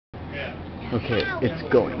Okay, it's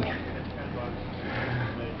going.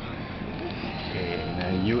 Okay, now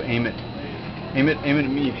you aim it. Aim it at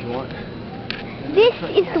me if you want. This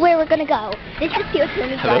is where we're gonna go. This is your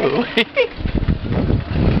turn. Hello.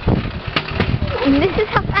 And this is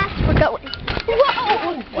how fast we're going.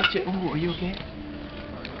 Whoa! Watch it. Oh, are you okay?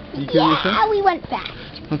 You kill yourself? Yeah, we went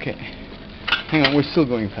fast. Okay. Hang on, we're still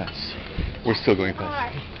going fast. We're still going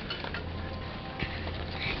fast.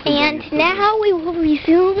 And now we will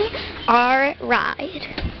resume our ride.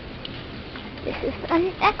 This is the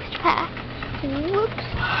next path. Whoops.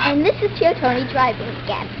 And this is Tio Tony driving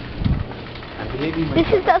again. This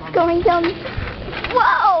is us going down.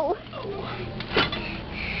 Whoa!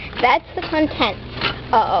 That's the contents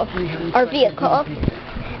of our vehicle.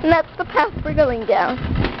 And that's the path we're going down.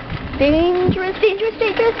 Dangerous, dangerous,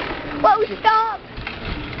 dangerous. Whoa, stop!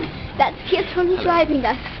 That's Tio Tony driving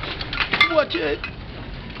us. Watch it.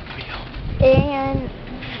 And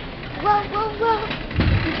whoa, whoa, whoa.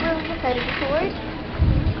 We're headed towards.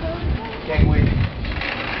 Can't wait.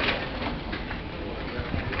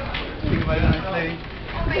 Think about it, nice lady.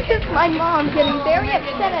 This is my mom getting very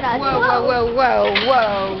upset at us. Whoa, whoa, whoa, whoa,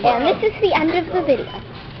 whoa. And this is the end of the video.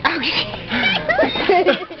 Okay.